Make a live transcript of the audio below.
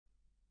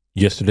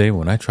Yesterday,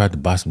 when I tried to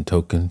buy some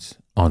tokens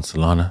on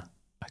Solana,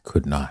 I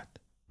could not.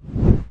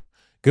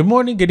 Good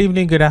morning, good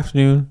evening, good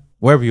afternoon,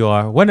 wherever you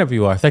are, whenever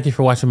you are. Thank you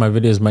for watching my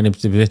videos. My name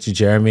is DaVinci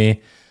Jeremy.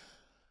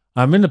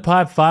 I'm in the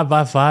pod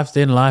 5x5,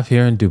 staying live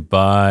here in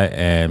Dubai.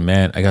 And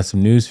man, I got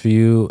some news for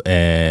you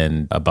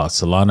and about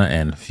Solana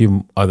and a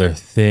few other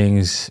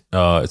things.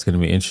 It's going to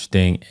be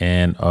interesting.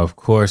 And of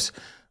course,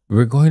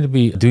 we're going to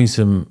be doing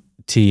some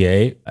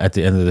TA at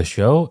the end of the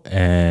show.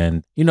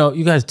 And, you know,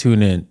 you guys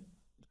tune in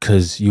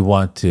because you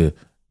want to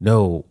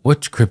know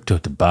which crypto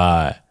to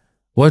buy.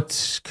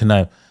 Could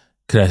I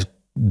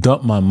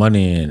dump my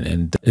money in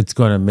and it's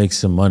going to make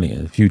some money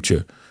in the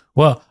future?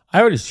 Well, I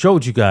already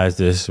showed you guys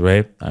this,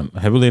 right? I'm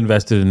heavily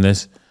invested in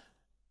this.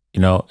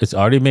 You know, it's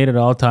already made an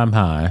all-time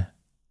high.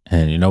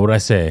 And you know what I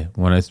say?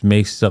 When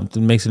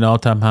something makes an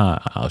all-time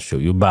high, I'll show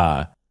you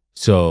buy.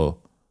 So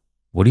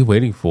what are you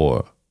waiting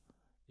for?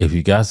 If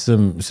you got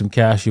some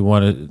cash you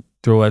want to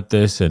throw at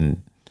this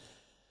and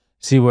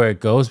see where it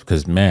goes,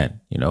 because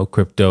man, you know,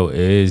 crypto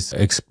is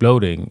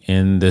exploding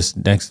in this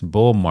next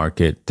bull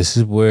market. This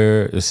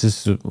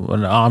is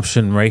an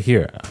option right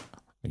here.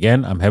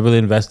 Again, I'm heavily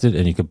invested,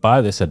 and you can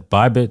buy this at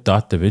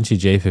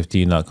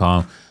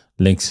bybit.davincij15.com.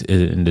 Links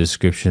in the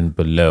description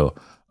below.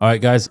 All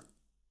right, guys,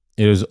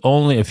 there's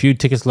only a few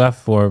tickets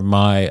left for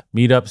my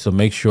meetup, so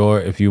make sure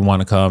if you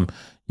want to come,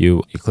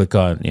 you click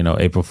on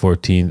April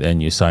 14th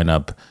and you sign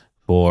up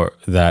for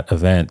that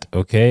event.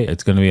 Okay,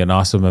 it's going to be an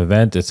awesome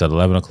event. It's at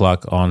 11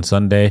 o'clock on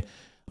Sunday,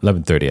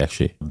 11:30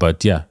 actually.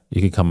 But yeah, you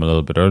can come a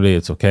little bit early.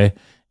 It's okay.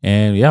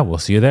 And yeah, we'll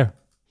see you there.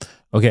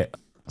 Okay,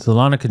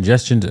 Solana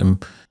congestion,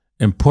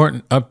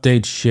 important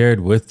updates shared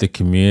with the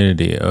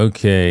community.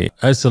 Okay,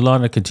 as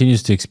Solana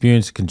continues to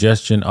experience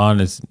congestion on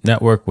its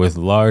network with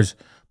large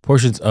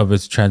portions of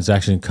its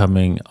transaction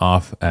coming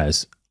off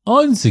as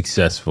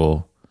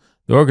unsuccessful,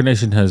 the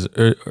organization has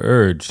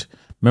urged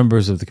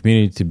members of the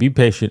community to be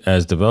patient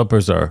as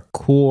developers or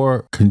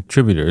core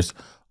contributors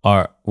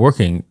are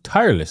working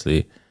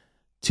tirelessly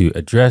to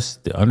address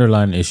the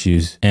underlying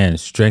issues and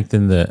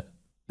strengthen the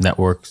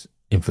network's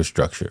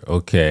infrastructure.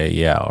 Okay,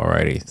 yeah,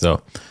 alrighty.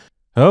 So,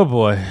 oh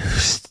boy,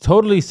 it's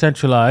totally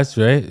centralized,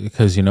 right?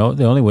 Because, you know,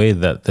 the only way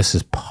that this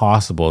is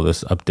possible,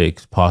 this update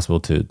is possible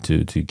to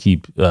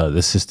keep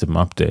the system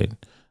update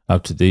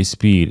up to date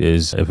speed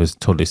is if it's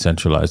totally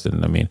centralized.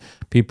 And I mean,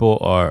 people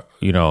are,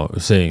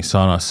 saying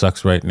Solana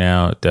sucks right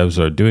now. Devs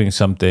are doing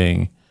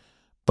something,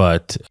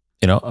 but,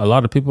 a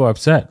lot of people are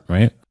upset,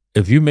 right?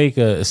 If you make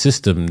a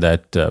system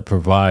that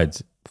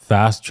provides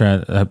fast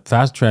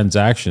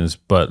transactions,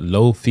 but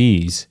low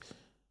fees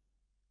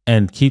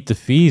and keep the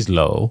fees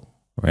low,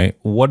 right?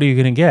 What are you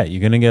going to get?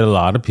 You're going to get a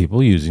lot of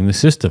people using the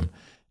system.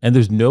 And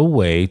there's no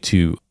way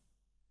to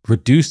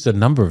reduce the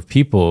number of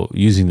people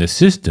using the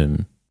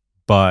system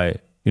by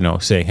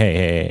saying,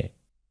 hey,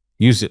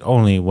 use it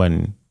only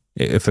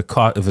if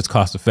it's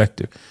cost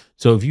effective.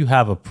 So if you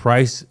have a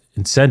price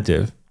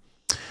incentive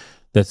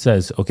that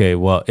says, okay,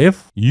 well,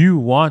 if you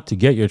want to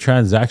get your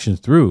transactions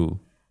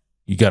through,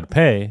 you got to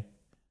pay.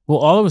 Well,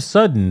 all of a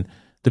sudden,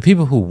 the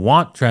people who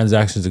want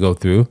transactions to go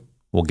through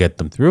will get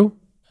them through.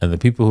 And the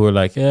people who are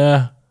like,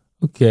 yeah,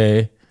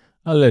 okay,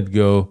 I'll let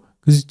go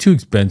because it's too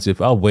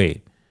expensive. I'll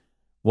wait.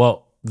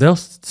 Well, they'll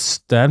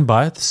stand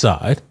by at the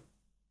side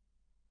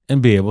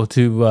and be able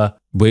to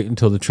wait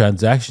until the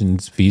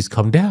transactions fees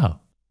come down.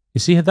 You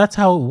see, that's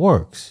how it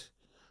works.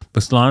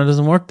 But Solana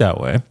doesn't work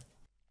that way.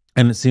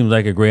 And it seemed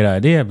like a great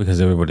idea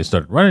because everybody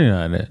started running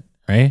on it,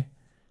 right?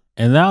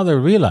 And now they're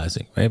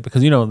realizing, right?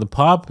 Because, the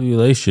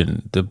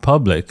population, the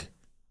public,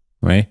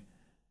 right?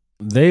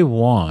 They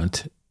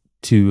want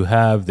to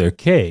have their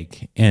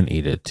cake and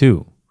eat it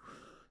too.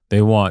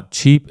 They want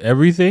cheap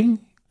everything,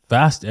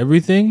 fast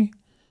everything,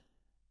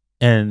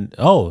 and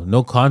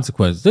no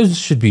consequences. There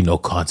should be no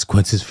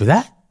consequences for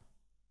that.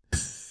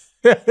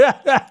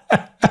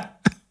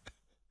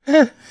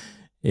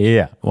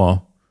 Yeah,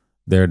 well,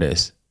 there it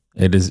is.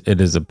 It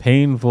is a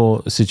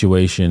painful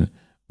situation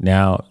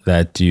now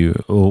that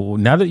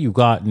you've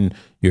gotten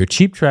your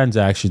cheap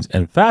transactions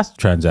and fast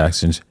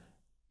transactions,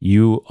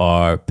 you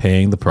are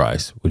paying the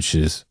price, which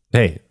is,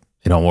 hey,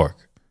 they don't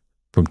work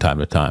from time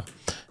to time.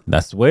 And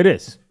that's the way it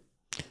is.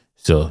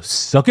 So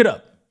suck it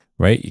up,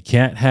 right? You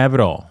can't have it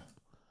all.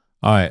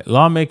 All right,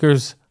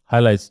 lawmakers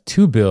highlights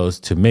 2 bills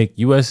to make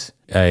U.S.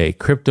 a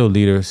crypto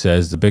leader,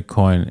 says the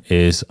Bitcoin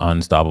is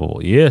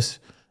unstoppable. Yes,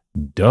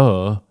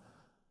 duh.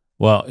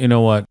 Well, you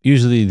know what?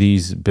 Usually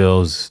these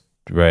bills,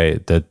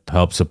 right, that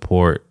help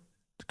support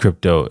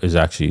crypto is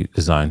actually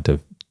designed to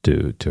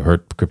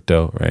hurt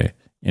crypto, right?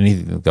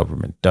 Anything the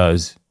government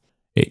does,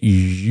 it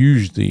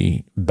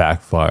usually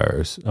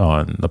backfires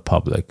on the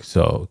public.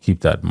 So keep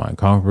that in mind.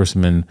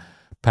 Congressman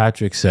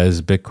Patrick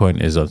says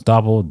Bitcoin is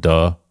unstoppable,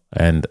 duh.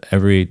 And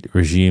every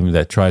regime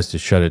that tries to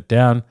shut it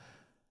down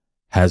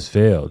has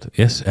failed.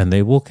 Yes, and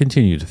they will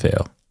continue to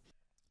fail.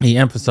 He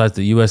emphasized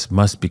the U.S.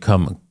 must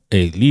become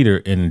a leader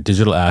in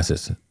digital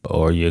assets,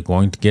 or you're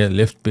going to get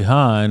left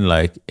behind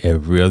like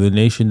every other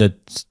nation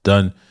that's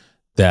done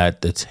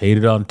that's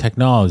hated on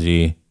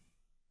technology,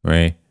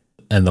 right?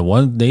 And the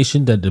one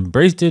nation that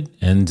embraced it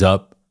ends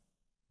up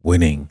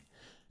winning,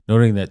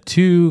 noting that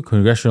 2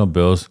 congressional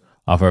bills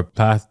offer a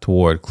path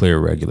toward clear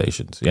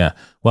regulations. Yeah,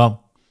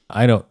 well,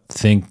 I don't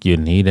think you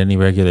need any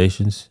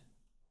regulations.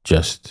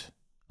 Just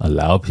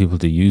allow people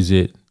to use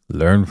it,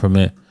 learn from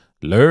it,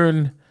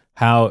 learn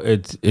how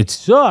it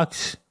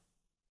sucks,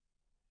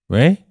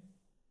 right?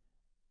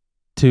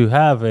 To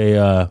have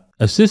a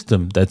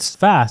system that's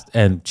fast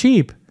and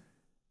cheap.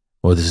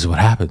 Well, this is what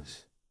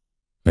happens,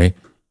 right?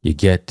 You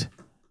get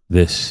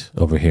this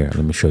over here.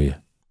 Let me show you.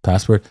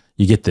 Password.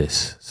 You get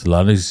this.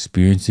 Solana is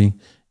experiencing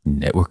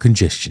network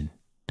congestion.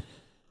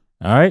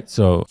 All right,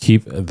 so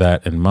keep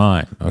that in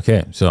mind.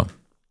 Okay, so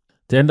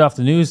to end off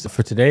the news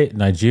for today,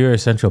 Nigeria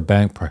Central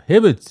Bank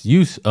prohibits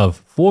use of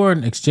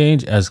foreign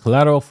exchange as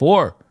collateral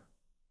for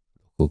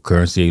local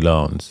currency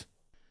loans.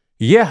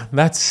 Yeah,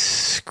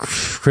 that's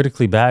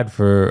critically bad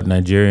for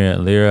Nigeria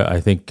lira. I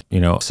think,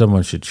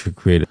 someone should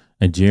create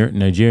a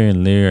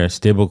Nigerian lira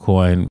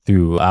stablecoin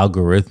through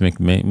algorithmic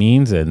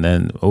means, and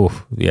then,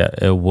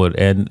 it would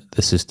end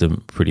the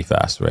system pretty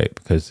fast, right?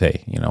 Because,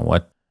 hey, you know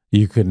what?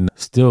 You can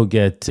still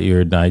get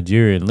your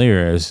Nigerian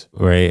liras,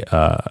 right,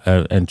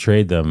 and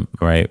trade them,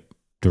 right,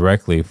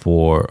 directly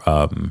for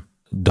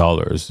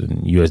dollars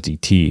and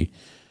USDT.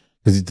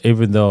 Because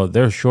even though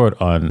they're short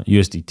on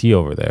USDT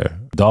over there,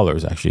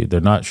 dollars actually,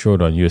 they're not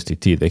short on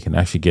USDT. They can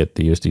actually get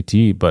the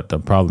USDT, but the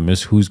problem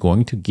is who's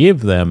going to give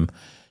them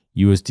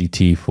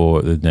USDT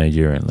for the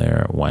Nigerian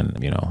lira when,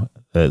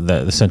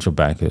 the central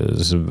bank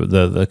is,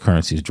 the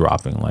currency is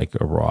dropping like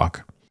a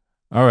rock.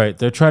 All right,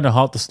 they're trying to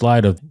halt the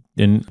slide of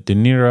the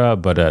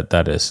Naira, but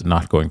that is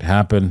not going to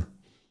happen,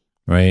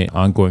 right?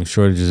 Ongoing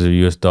shortages of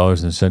US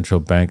dollars, and the Central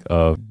Bank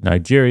of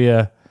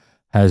Nigeria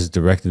has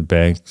directed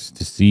banks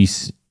to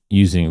cease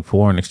using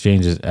foreign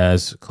exchanges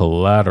as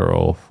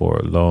collateral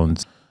for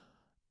loans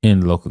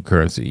in local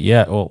currency.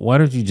 Yeah, well, why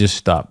don't you just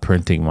stop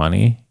printing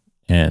money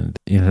and,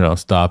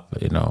 stop,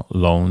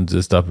 loans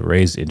and stuff,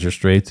 raise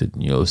interest rates, and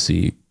you'll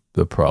see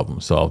the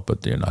problem solved,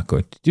 but they're not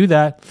going to do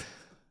that.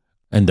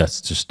 And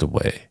that's just the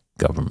way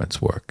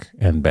governments work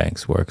and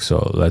banks work.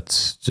 So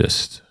let's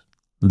just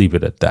leave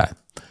it at that.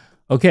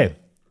 Okay.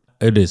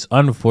 It is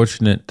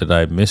unfortunate that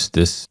I missed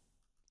this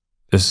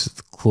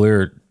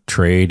clear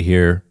trade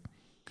here.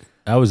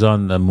 I was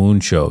on the Moon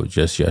Show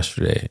just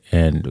yesterday,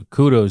 and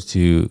kudos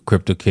to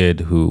Crypto Kid,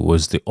 who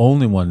was the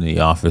only one in the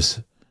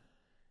office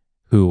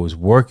who was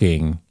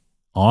working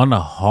on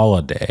a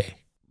holiday.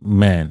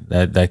 Man,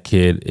 that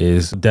kid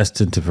is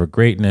destined for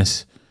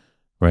greatness,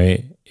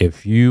 right?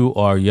 If you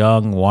are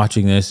young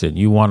watching this and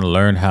you want to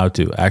learn how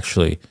to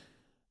actually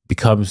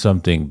become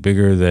something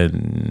bigger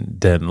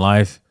than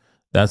life,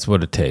 that's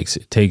what it takes.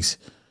 It takes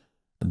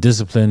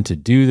discipline to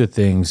do the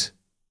things,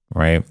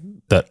 right,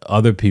 that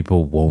other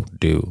people won't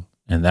do.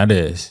 And that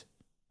is,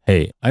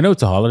 hey, I know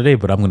it's a holiday,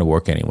 but I'm going to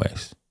work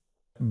anyways.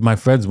 My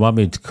friends want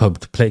me to come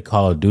to play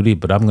Call of Duty,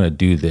 but I'm going to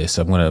do this.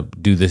 I'm going to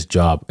do this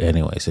job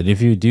anyways. And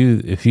if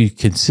you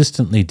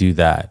consistently do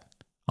that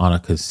on a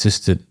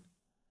consistent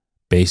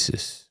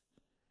basis,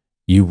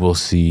 you will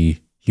see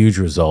huge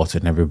results,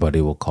 and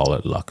everybody will call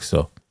it luck.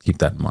 So keep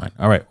that in mind.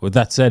 All right. With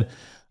that said,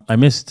 I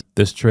missed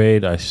this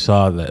trade. I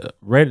saw that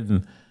right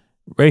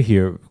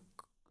here,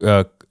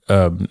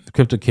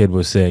 Crypto Kid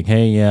was saying,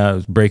 hey, yeah, I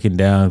was breaking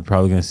down,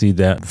 probably going to see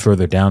that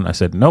further down. I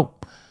said,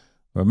 nope.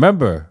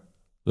 Remember,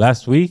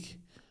 last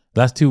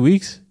 2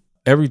 weeks,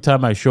 every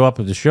time I show up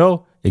at the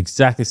show,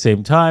 exactly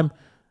same time,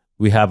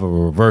 we have a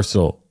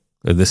reversal.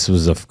 This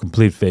was a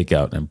complete fake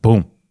out, and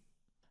boom.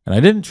 And I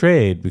didn't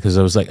trade because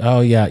I was like, oh,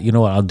 yeah, you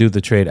know what? I'll do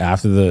the trade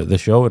after the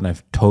show. And I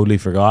totally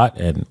forgot.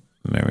 And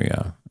there we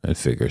go. It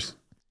figures.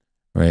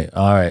 Right.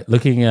 All right.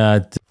 Looking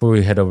at, before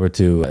we head over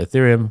to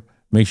Ethereum,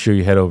 make sure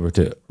you head over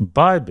to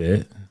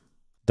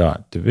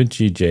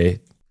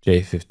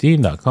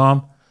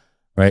bybit.davincej15.com.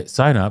 Right.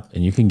 Sign up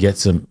and you can get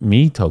some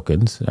Me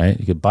tokens. Right.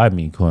 You can buy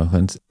Me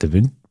tokens.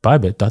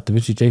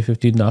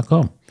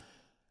 Bybit.davincej15.com.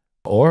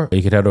 Or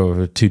you can head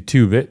over to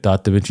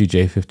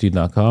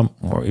 2bit.davincej15.com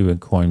or even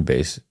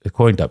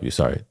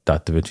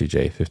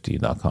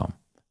coindavincej15.com.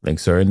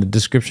 Links are in the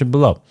description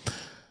below.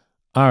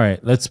 All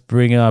right, let's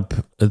bring up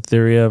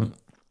Ethereum.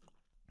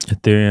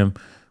 Ethereum,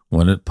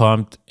 when it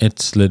pumped,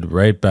 it slid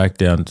right back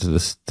down to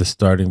the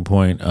starting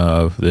point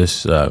of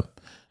this.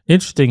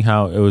 Interesting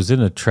how it was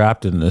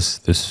trapped in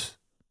this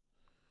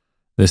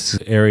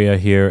area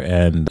here,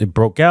 and it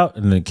broke out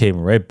and then came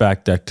right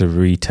back to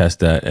retest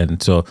that.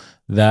 And so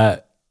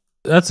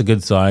that's a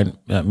good sign.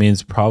 That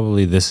means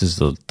probably this is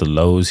the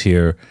lows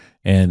here,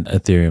 and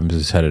Ethereum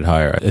is headed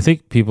higher. I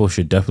think people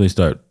should definitely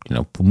start,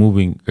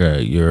 moving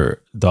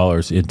your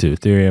dollars into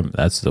Ethereum.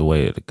 That's the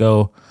way to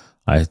go.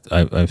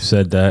 I've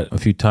said that a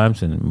few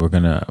times, and we're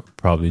gonna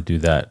probably do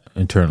that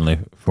internally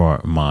for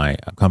my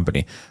company.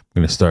 I'm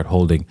gonna start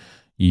holding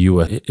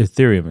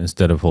Ethereum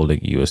instead of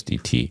holding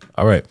USDT.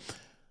 All right,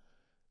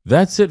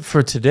 that's it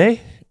for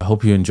today. I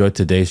hope you enjoyed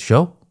today's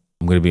show.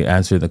 I'm going to be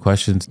answering the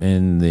questions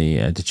in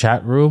the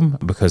chat room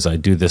because I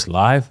do this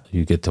live.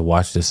 You get to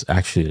watch this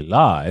actually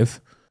live.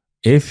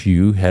 If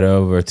you head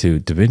over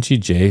to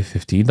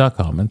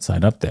DaVinciJ15.com and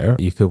sign up there,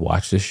 you could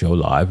watch the show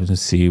live and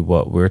see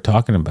what we're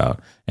talking about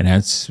and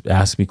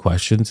ask me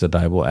questions and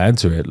I will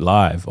answer it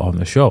live on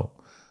the show.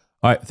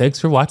 All right, thanks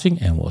for watching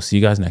and we'll see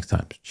you guys next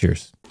time.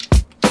 Cheers.